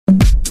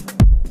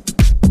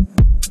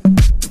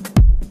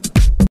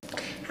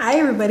Hi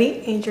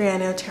everybody,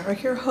 Adriana Otero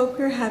here. Hope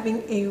you're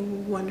having a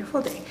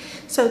wonderful day.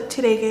 So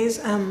today guys,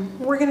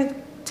 we're going to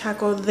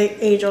tackle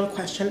the age-old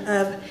question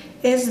of,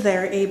 is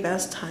there a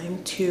best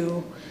time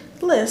to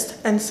list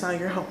and sell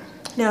your home?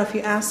 Now if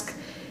you ask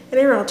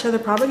any realtor, they're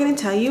probably going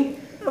to tell you,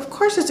 of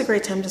course it's a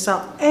great time to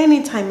sell.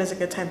 Any time is a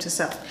good time to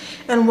sell.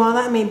 And while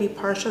that may be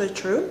partially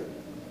true,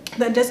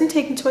 that doesn't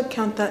take into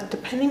account that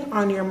depending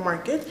on your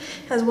market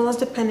as well as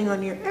depending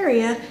on your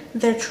area,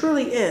 there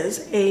truly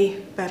is a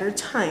better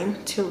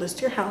time to list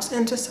your house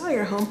and to sell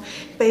your home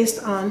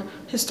based on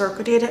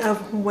historical data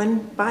of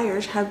when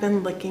buyers have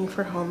been looking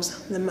for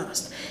homes the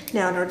most.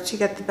 Now, in order to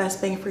get the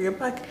best bang for your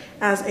buck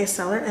as a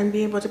seller and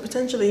be able to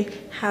potentially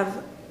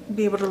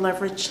be able to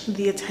leverage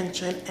the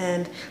attention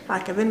and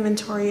lack of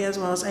inventory as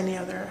well as any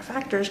other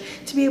factors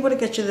to be able to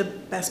get you the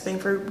best bang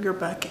for your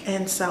buck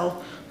and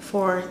sell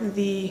for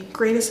the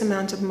greatest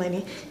amount of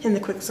money in the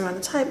quickest amount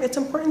of time, it's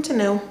important to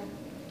know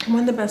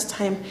when the best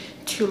time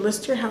to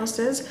list your house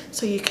is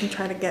so you can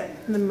try to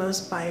get the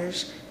most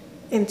buyers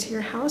into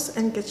your house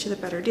and get you the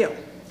better deal.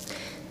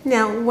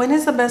 Now, when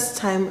is the best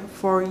time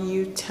for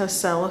you to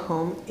sell a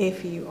home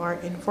if you are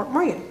in Fort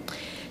Morgan?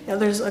 Now,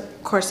 there's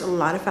of course a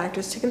lot of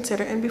factors to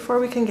consider, and before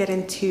we can get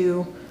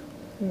into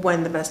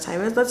when the best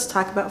time is, let's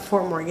talk about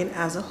Fort Morgan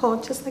as a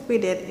whole, just like we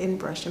did in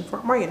Brush and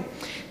Fort Morgan.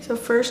 So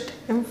first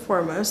and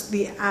foremost,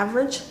 the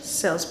average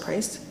sales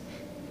price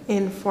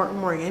in Fort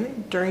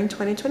Morgan during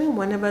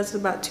 2021 was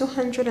about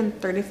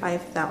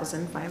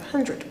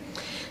 $235,500.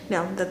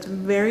 Now that's a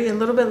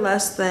little bit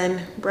less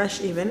than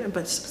Brush even,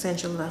 but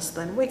substantially less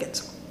than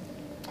Wiggins.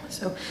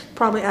 So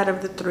probably out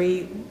of the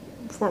three,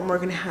 Fort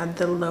Morgan had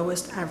the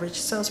lowest average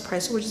sales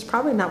price, which is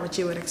probably not what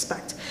you would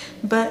expect.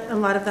 But a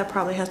lot of that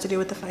probably has to do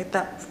with the fact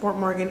that Fort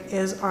Morgan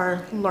is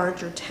our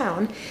larger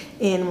town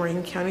in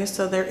Morgan County,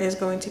 so there is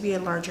going to be a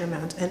larger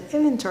amount of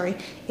inventory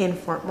in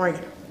Fort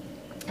Morgan.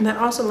 And that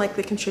also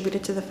likely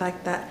contributed to the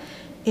fact that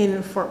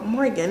in Fort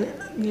Morgan,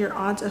 your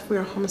odds of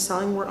your home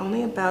selling were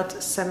only about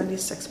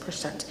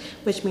 76%,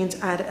 which means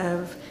out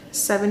of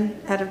 10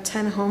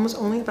 homes,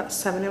 only about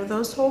 7 of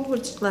those sold,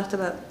 which left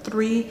about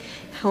 3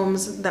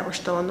 homes that were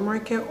still on the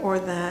market or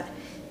that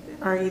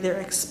are either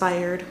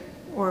expired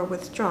or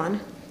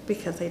withdrawn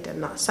because they did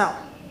not sell.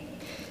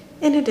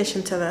 In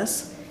addition to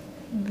this,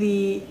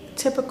 the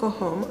typical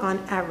home on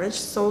average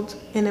sold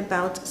in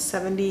about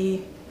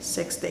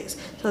 76 days.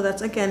 So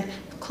that's again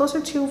closer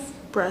to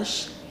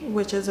Brush,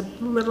 which is a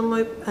little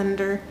bit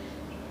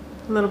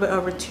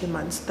over 2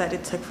 months that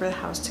it took for the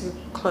house to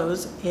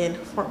close in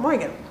Fort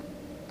Morgan.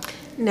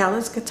 Now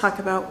let's talk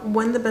about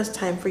when the best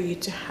time for you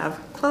to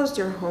have closed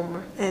your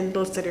home and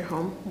listed your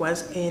home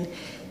was in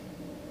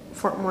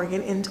Fort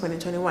Morgan in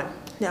 2021.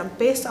 Now,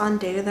 based on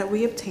data that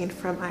we obtained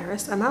from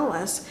IRS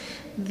MLS,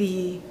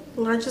 the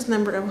largest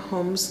number of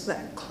homes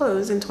that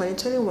closed in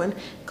 2021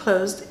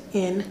 closed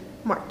in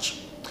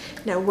March.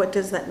 Now, what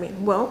does that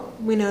mean? Well,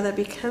 we know that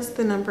because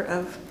the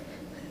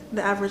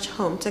average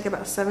home took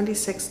about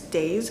 76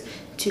 days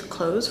to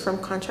close, from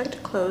contract to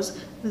close,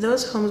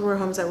 those homes were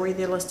homes that were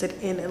either listed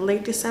in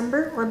late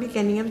December or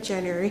beginning of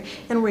January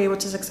and were able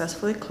to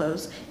successfully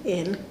close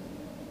in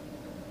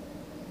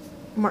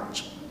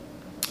March.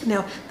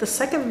 Now, the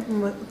second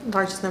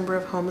largest number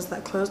of homes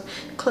that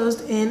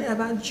closed in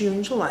about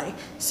June, July.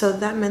 So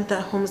that meant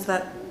that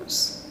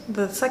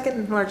the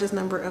second largest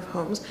number of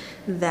homes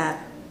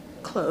that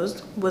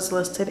closed was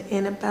listed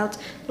in about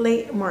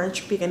late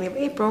March, beginning of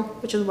April,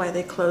 which is why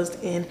they closed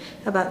in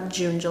about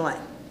June, July.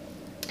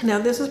 Now,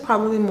 this is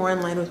probably more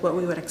in line with what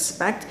we would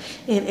expect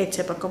in a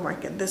typical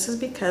market. This is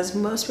because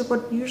most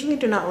people usually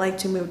do not like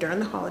to move during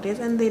the holidays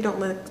and they don't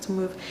like to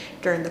move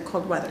during the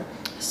cold weather.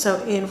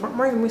 So in Fort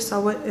Morgan, we saw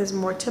what is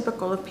more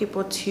typical of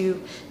people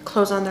to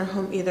close on their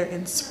home either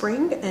in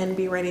spring and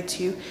be ready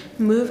to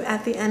move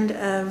at the end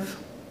of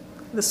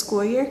the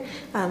school year,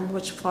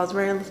 which falls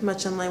very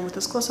much in line with the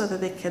school, so that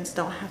the kids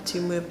don't have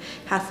to move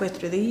halfway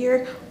through the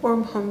year,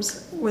 or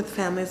homes with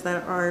families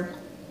that are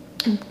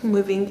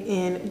moving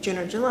in June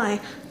or July,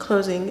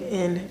 closing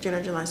in June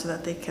or July so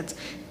that the kids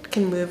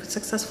can move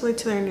successfully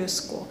to their new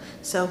school.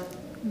 So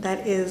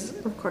that is,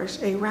 of course,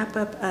 a wrap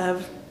up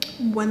of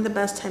when the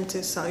best time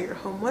to sell your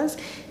home was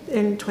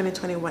in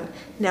 2021.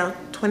 Now,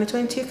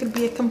 2022 could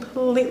be a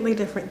completely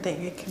different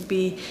thing. It could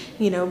be,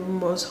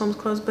 most homes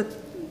closed, but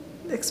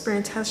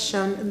experience has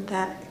shown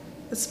that,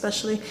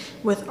 especially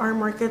with our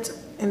markets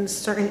in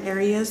certain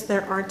areas,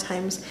 there are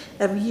times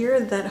of year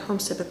that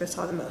homes typically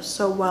sell the most.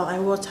 So while I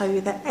will tell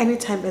you that any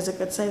time is a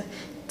good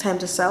time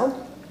to sell,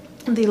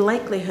 the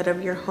likelihood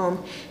of your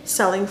home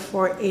selling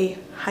for a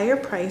higher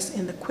price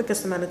in the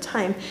quickest amount of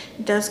time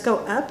does go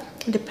up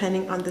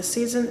depending on the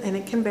season, and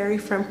it can vary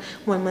from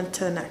one month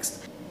to the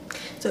next.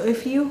 So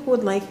if you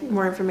would like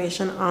more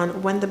information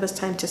on when the best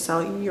time to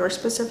sell your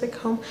specific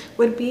home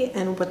would be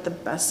and what the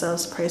best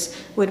sales price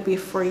would be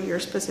for your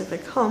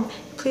specific home,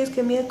 please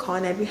give me a call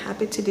and I'd be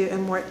happy to do a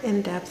more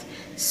in-depth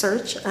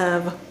search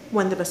of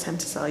when the best time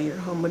to sell your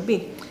home would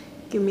be.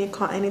 Give me a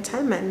call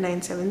anytime at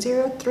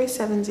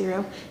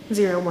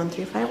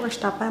 970-370-0135 or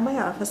stop by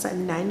my office at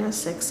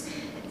 906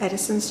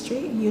 Edison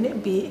Street,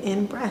 Unit B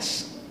in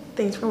Brush.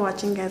 Thanks for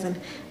watching, guys, and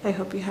I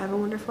hope you have a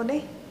wonderful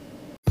day.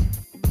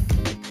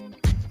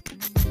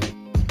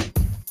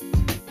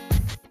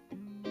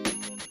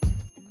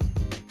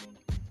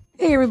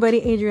 Hey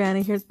everybody,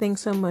 Adriana here.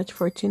 Thanks so much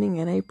for tuning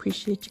in. I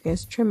appreciate you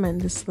guys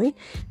tremendously.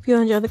 If you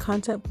enjoy the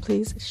content,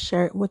 please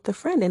share it with a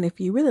friend. And if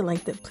you really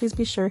liked it, please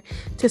be sure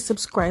to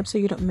subscribe so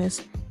you don't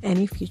miss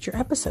any future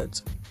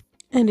episodes.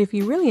 And if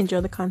you really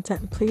enjoy the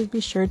content, please be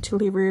sure to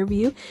leave a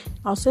review.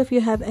 Also, if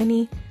you have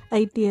any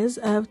ideas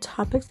of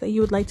topics that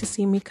you would like to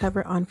see me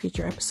cover on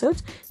future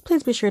episodes,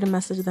 please be sure to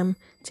message them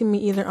to me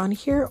either on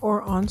here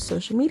or on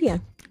social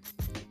media.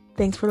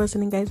 Thanks for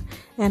listening, guys,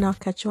 and I'll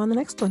catch you on the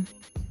next one.